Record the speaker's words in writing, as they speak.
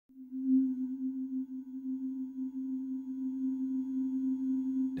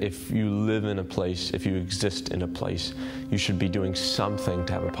If you live in a place, if you exist in a place, you should be doing something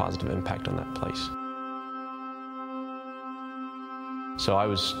to have a positive impact on that place. So I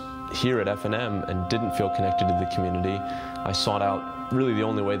was here at F&M and didn't feel connected to the community. I sought out really the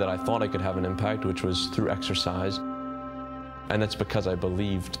only way that I thought I could have an impact, which was through exercise. And that's because I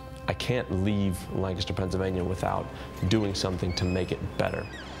believed I can't leave Lancaster, Pennsylvania without doing something to make it better.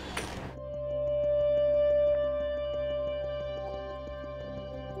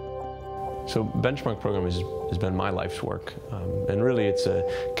 So Benchmark program has been my life's work. And really it's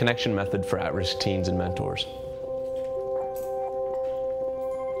a connection method for at-risk teens and mentors.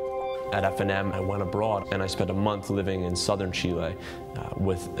 At F&M, I went abroad and I spent a month living in southern Chile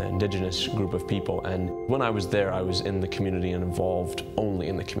with an indigenous group of people. And when I was there, I was in the community and involved only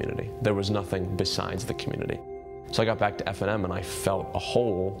in the community. There was nothing besides the community. So I got back to F&M and I felt a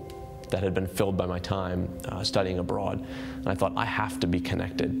hole that had been filled by my time studying abroad. And I thought, I have to be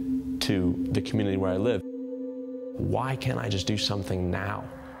connected to the community where I live. Why can't I just do something now?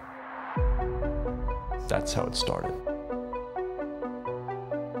 That's how it started.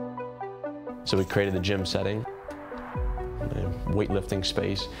 So we created the gym setting, a weightlifting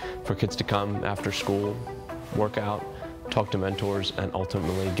space for kids to come after school, work out, talk to mentors, and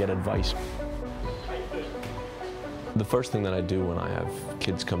ultimately get advice. The first thing that I do when I have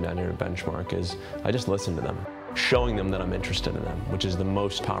kids come down here to Benchmark is I just listen to them, showing them that I'm interested in them, which is the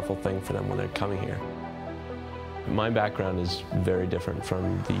most powerful thing for them when they're coming here. My background is very different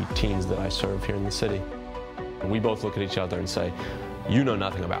from the teens that I serve here in the city. We both look at each other and say, "You know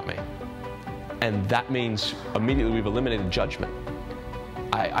nothing about me." And that means immediately we've eliminated judgment.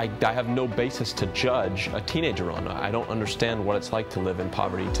 I have no basis to judge a teenager on. I don't understand what it's like to live in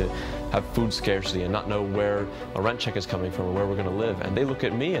poverty, to have food scarcity and not know where a rent check is coming from or where we're going to live. And they look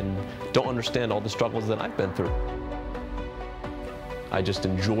at me and don't understand all the struggles that I've been through. I just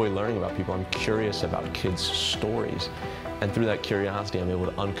enjoy learning about people. I'm curious about kids' stories. And through that curiosity, I'm able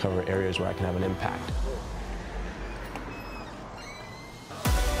to uncover areas where I can have an impact.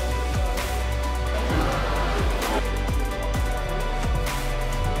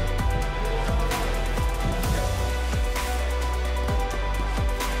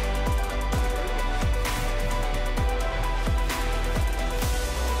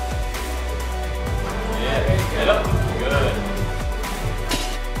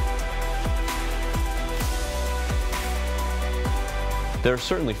 There are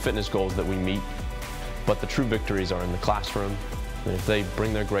certainly fitness goals that we meet, but the true victories are in the classroom. And if they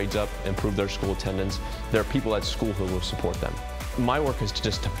bring their grades up, improve their school attendance, there are people at school who will support them. My work is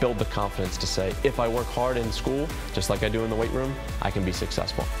to build the confidence to say, if I work hard in school, just like I do in the weight room, I can be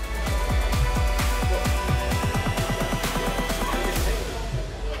successful.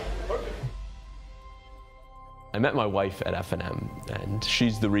 I met my wife at F&M, and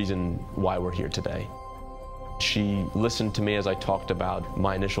she's the reason why we're here today. She listened to me as I talked about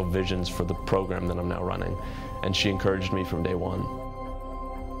my initial visions for the program that I'm now running, and she encouraged me from day one.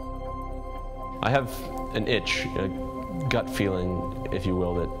 I have an itch, a gut feeling, if you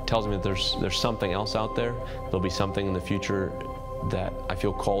will, that tells me that there's something else out there. There'll be something in the future that I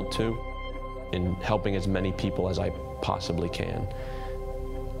feel called to in helping as many people as I possibly can,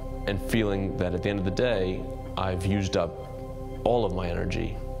 and feeling that at the end of the day, I've used up all of my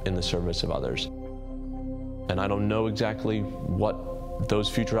energy in the service of others. And I don't know exactly what those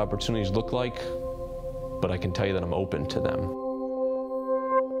future opportunities look like, but I can tell you that I'm open to them.